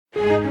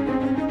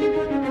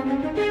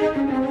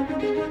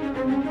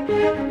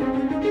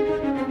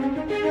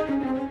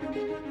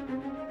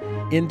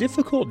In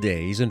difficult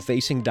days and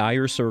facing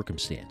dire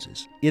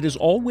circumstances, it is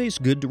always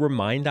good to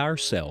remind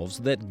ourselves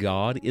that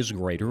God is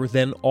greater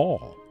than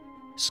all.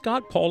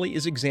 Scott Pauley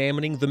is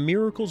examining the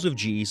miracles of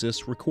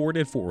Jesus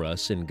recorded for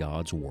us in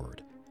God's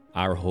Word.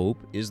 Our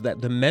hope is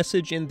that the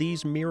message in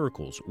these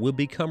miracles will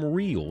become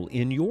real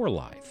in your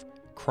life.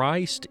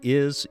 Christ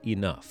is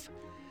enough.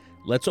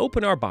 Let's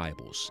open our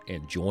Bibles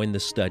and join the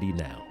study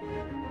now.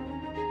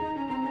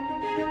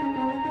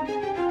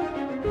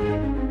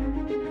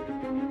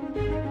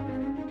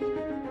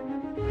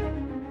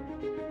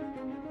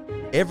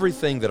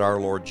 Everything that our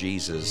Lord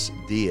Jesus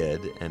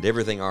did and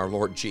everything our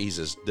Lord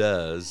Jesus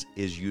does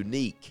is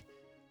unique.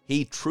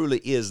 He truly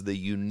is the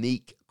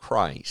unique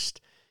Christ,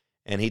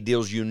 and He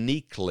deals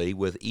uniquely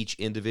with each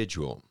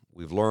individual.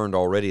 We've learned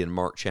already in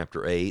Mark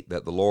chapter 8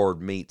 that the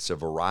Lord meets a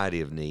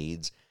variety of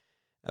needs,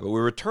 but we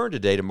return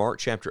today to Mark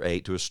chapter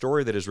 8 to a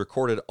story that is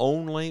recorded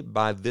only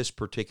by this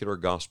particular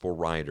gospel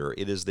writer.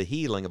 It is the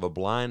healing of a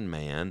blind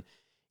man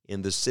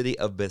in the city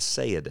of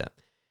Bethsaida.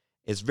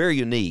 It's very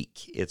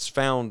unique. It's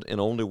found in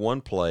only one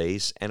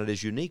place, and it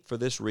is unique for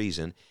this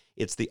reason.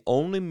 It's the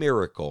only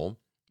miracle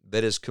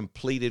that is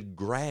completed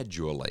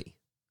gradually.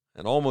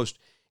 And almost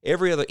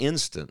every other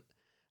instant,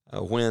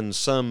 when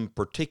some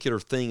particular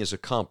thing is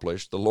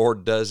accomplished, the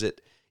Lord does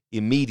it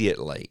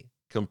immediately,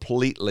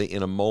 completely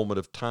in a moment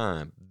of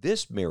time.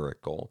 This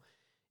miracle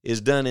is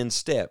done in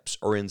steps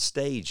or in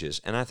stages,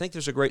 and I think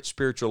there's a great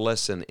spiritual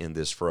lesson in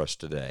this for us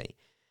today.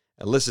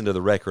 Listen to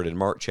the record in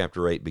Mark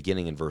chapter 8,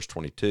 beginning in verse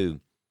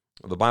 22.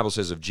 The Bible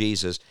says of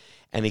Jesus,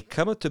 "And he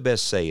cometh to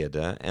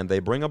Bethsaida, and they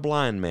bring a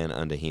blind man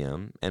unto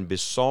him, and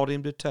besought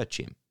him to touch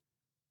him.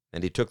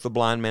 And he took the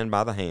blind man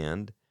by the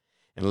hand,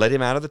 and led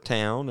him out of the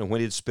town, and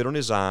when he had spit on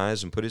his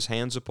eyes, and put his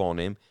hands upon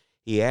him,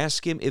 he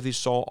asked him if he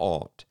saw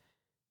aught.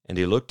 And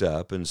he looked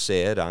up, and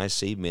said, I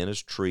see men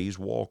as trees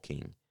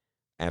walking.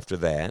 After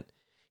that,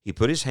 he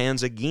put his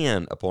hands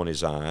again upon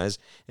his eyes,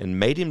 and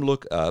made him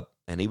look up,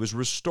 and he was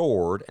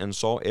restored, and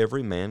saw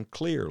every man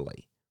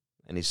clearly.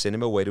 And he sent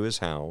him away to his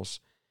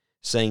house,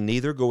 saying,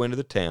 Neither go into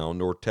the town,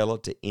 nor tell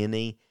it to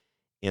any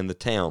in the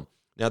town."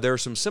 Now, there are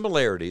some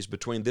similarities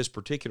between this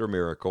particular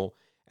miracle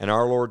and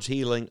our Lord's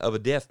healing of a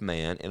deaf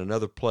man in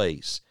another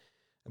place.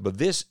 But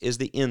this is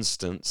the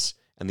instance,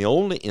 and the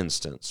only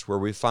instance, where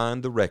we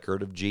find the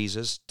record of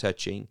Jesus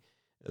touching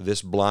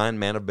this blind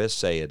man of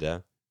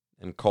Bethsaida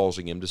and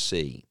causing him to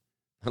see.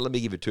 Now, let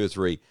me give you two or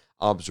three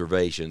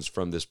observations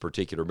from this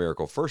particular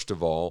miracle. First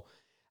of all,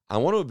 I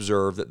want to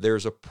observe that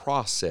there's a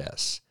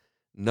process.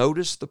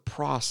 Notice the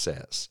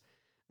process.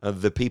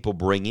 The people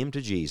bring him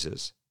to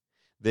Jesus.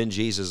 Then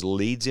Jesus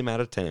leads him out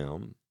of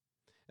town.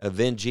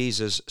 Then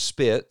Jesus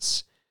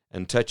spits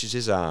and touches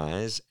his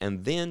eyes.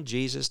 And then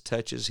Jesus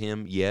touches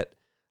him yet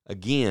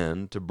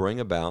again to bring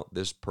about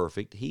this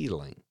perfect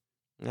healing.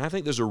 And I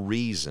think there's a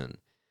reason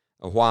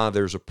why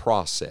there's a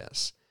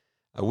process.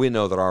 We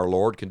know that our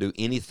Lord can do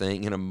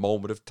anything in a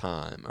moment of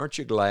time. Aren't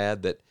you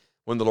glad that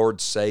when the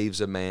Lord saves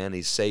a man,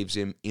 He saves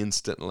him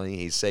instantly,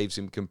 He saves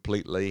him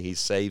completely, He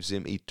saves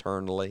him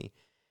eternally?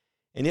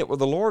 And yet when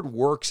the Lord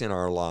works in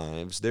our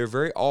lives, there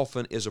very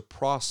often is a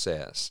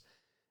process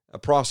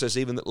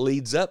even that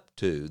leads up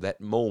to that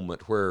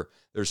moment where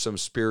there's some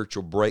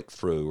spiritual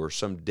breakthrough or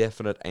some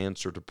definite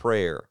answer to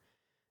prayer.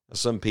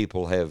 Some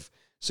people have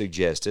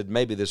suggested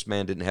maybe this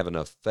man didn't have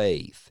enough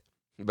faith.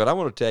 But I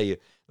want to tell you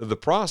that the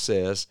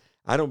process,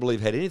 I don't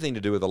believe, had anything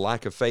to do with the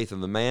lack of faith in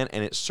the man,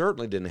 and it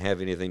certainly didn't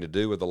have anything to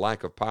do with the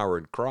lack of power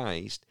in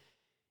Christ.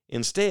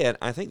 Instead,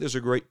 I think there's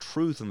a great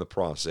truth in the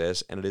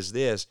process, and it is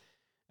this,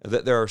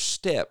 that there are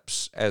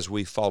steps as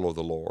we follow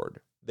the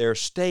Lord. There are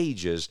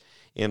stages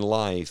in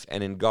life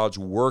and in God's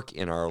work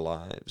in our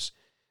lives.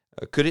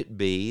 Could it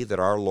be that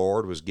our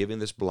Lord was giving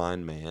this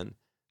blind man,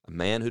 a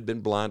man who'd been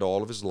blind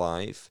all of his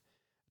life,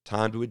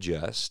 time to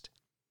adjust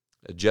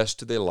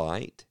to the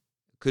light?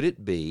 Could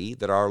it be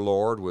that our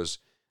Lord was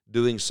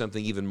doing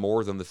something even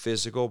more than the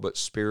physical, but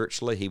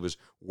spiritually He was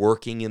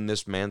working in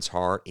this man's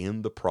heart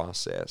in the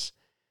process?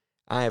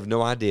 I have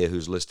no idea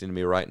who's listening to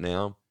me right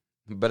now,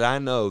 but I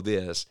know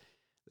this,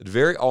 that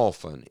very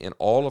often in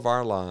all of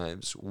our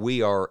lives,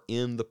 we are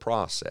in the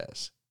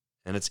process.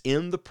 And it's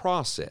in the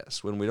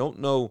process when we don't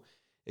know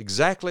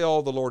exactly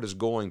all the Lord is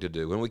going to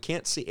do, when we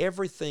can't see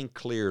everything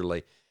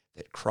clearly,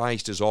 that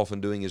Christ is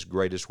often doing His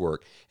greatest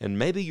work. And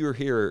maybe you're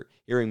here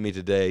hearing me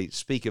today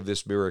speak of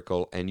this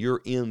miracle, and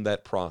you're in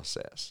that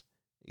process.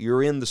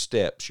 You're in the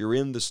steps, you're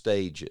in the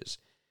stages,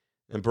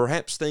 and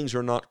perhaps things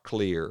are not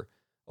clear.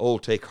 Oh,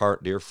 take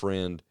heart, dear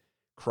friend.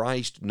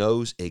 Christ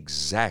knows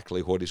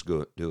exactly what He's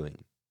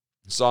doing.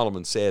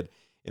 Solomon said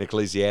in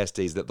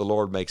Ecclesiastes that the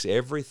Lord makes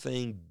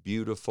everything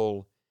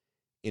beautiful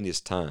in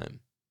His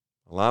time.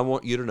 Well, I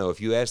want you to know,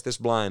 if you ask this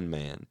blind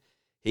man,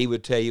 he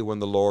would tell you when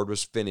the Lord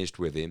was finished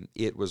with him,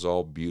 it was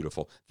all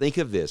beautiful. Think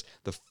of this.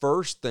 The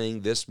first thing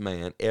this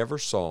man ever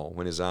saw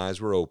when his eyes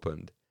were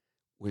opened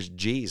was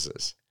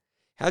Jesus.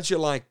 How'd you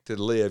like to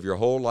live your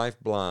whole life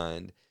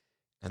blind,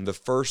 and the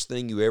first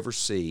thing you ever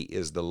see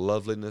is the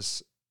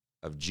loveliness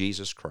of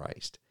Jesus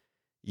Christ?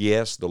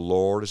 Yes, the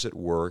Lord is at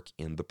work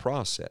in the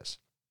process.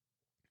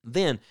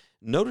 Then,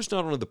 notice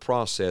not only the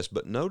process,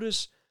 but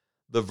notice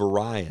the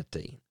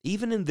variety.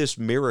 Even in this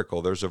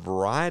miracle, there's a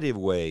variety of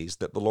ways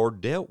that the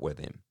Lord dealt with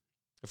him.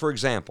 For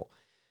example,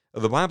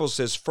 the Bible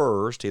says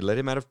first he led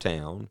him out of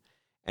town,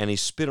 and he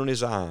spit on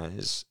his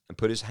eyes and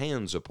put his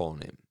hands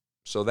upon him.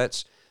 So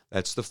that's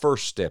the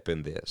first step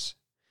in this.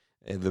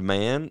 And the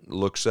man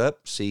looks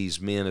up,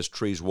 sees men as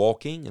trees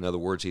walking. In other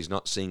words, he's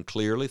not seeing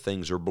clearly.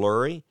 Things are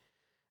blurry.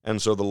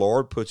 And so the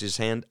Lord puts his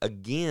hand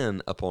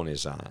again upon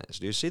his eyes.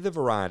 Do you see the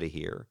variety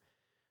here?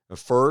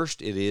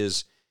 First, it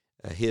is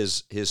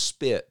his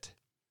spit,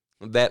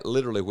 that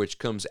literally which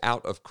comes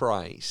out of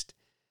Christ.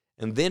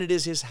 And then it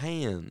is his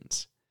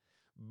hands.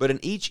 But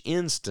in each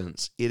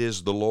instance, it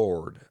is the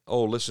Lord.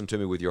 Oh, listen to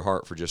me with your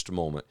heart for just a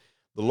moment.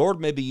 The Lord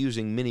may be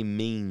using many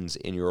means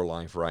in your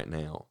life right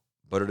now,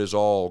 but it is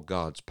all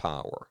God's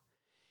power.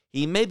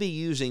 He may be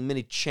using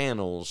many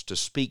channels to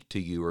speak to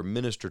you or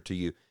minister to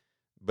you,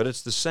 but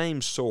it's the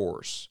same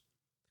source.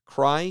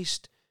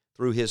 Christ,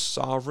 through his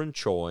sovereign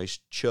choice,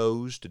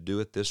 chose to do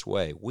it this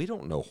way. We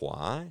don't know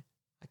why.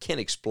 I can't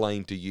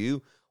explain to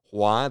you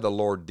why the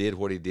Lord did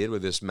what he did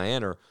with this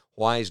man or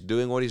why he's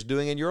doing what he's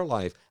doing in your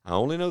life. I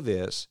only know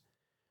this,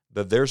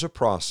 that there's a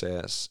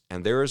process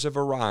and there is a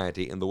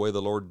variety in the way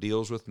the Lord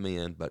deals with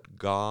men, but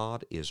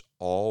God is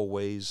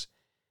always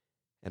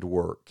at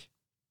work.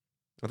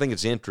 I think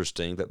it's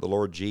interesting that the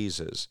Lord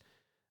Jesus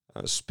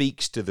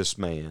speaks to this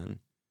man,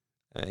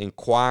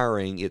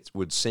 inquiring, it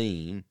would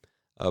seem,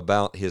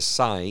 about his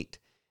sight,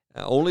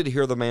 only to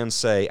hear the man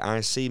say,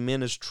 I see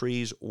men as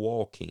trees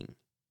walking.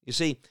 You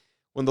see,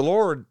 when the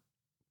Lord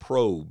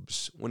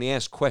probes, when he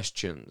asks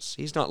questions,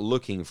 he's not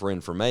looking for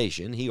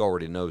information. He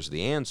already knows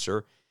the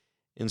answer.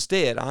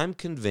 Instead, I'm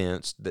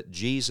convinced that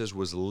Jesus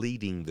was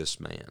leading this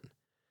man.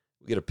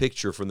 We get a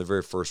picture from the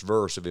very first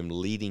verse of him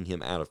leading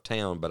him out of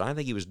town, but I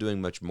think he was doing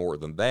much more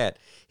than that.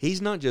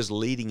 He's not just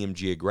leading him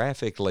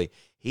geographically,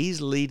 he's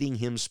leading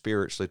him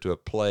spiritually to a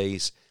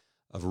place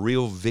of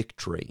real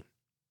victory,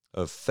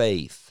 of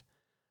faith,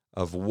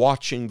 of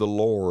watching the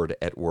Lord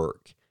at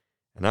work.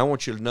 And I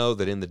want you to know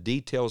that in the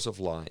details of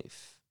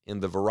life, in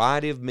the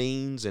variety of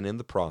means and in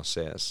the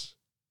process,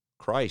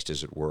 Christ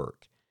is at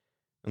work.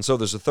 And so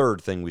there's a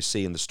third thing we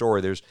see in the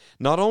story. There's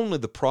not only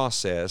the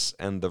process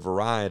and the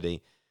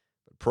variety,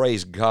 but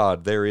praise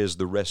God, there is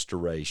the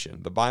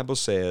restoration. The Bible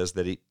says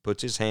that he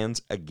puts his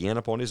hands again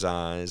upon his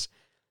eyes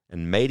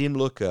and made him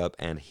look up,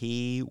 and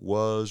he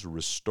was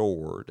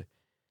restored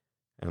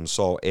and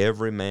saw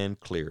every man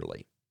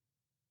clearly.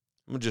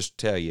 I'm going to just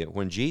tell you,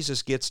 when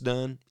Jesus gets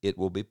done, it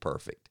will be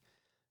perfect.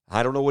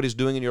 I don't know what he's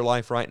doing in your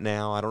life right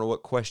now. I don't know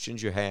what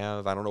questions you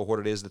have. I don't know what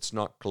it is that's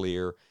not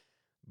clear.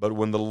 But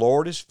when the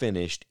Lord is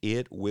finished,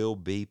 it will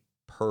be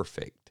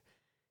perfect.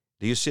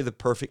 Do you see the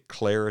perfect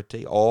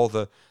clarity? All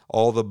the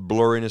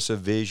blurriness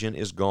of vision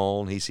is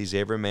gone. He sees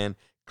every man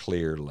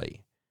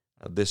clearly.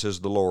 This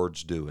is the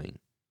Lord's doing.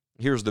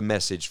 Here's the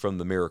message from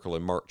the miracle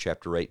in Mark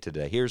chapter 8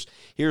 today.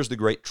 Here's the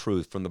great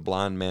truth from the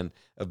blind man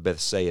of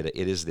Bethsaida.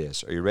 It is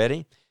this. Are you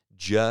ready?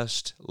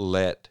 Just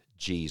let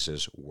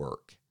Jesus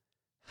work.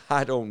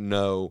 I don't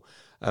know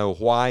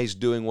why he's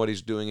doing what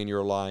he's doing in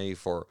your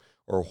life or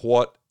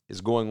what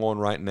is going on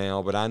right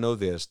now, but I know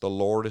this, the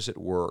Lord is at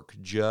work.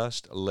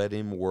 Just let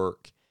him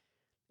work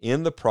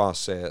in the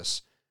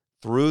process,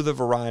 through the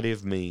variety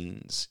of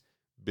means.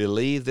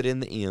 Believe that in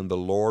the end the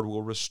Lord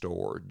will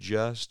restore.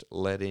 Just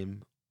let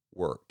him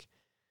work.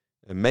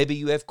 And maybe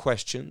you have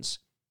questions.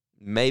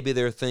 Maybe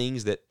there are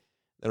things that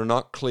are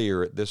not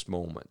clear at this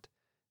moment.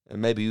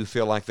 And maybe you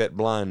feel like that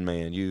blind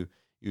man. You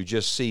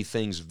just see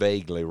things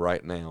vaguely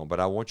right now.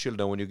 But I want you to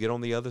know when you get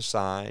on the other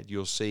side,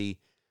 you'll see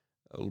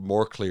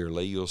more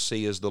clearly. You'll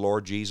see as the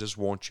Lord Jesus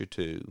wants you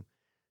to.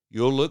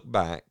 You'll look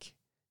back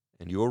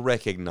and you'll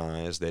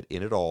recognize that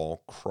in it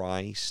all,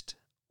 Christ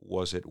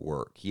was at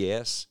work.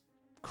 Yes,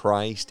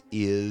 Christ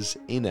is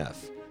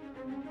enough.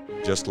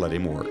 Just let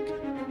him work.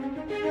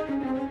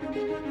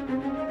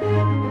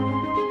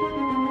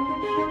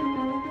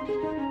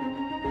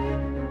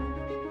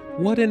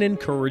 What an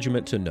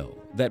encouragement to know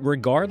that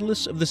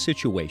regardless of the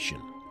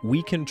situation,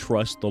 we can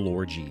trust the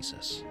Lord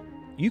Jesus.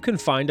 You can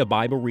find a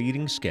Bible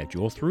reading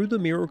schedule through the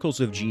miracles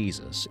of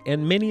Jesus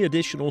and many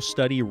additional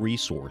study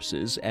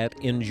resources at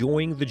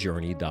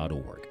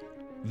enjoyingthejourney.org.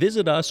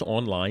 Visit us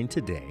online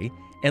today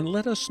and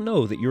let us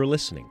know that you're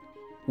listening.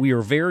 We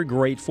are very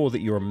grateful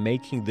that you're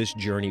making this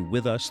journey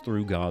with us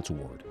through God's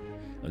Word.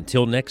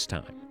 Until next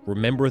time,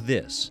 remember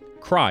this: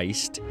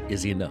 Christ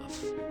is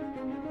enough.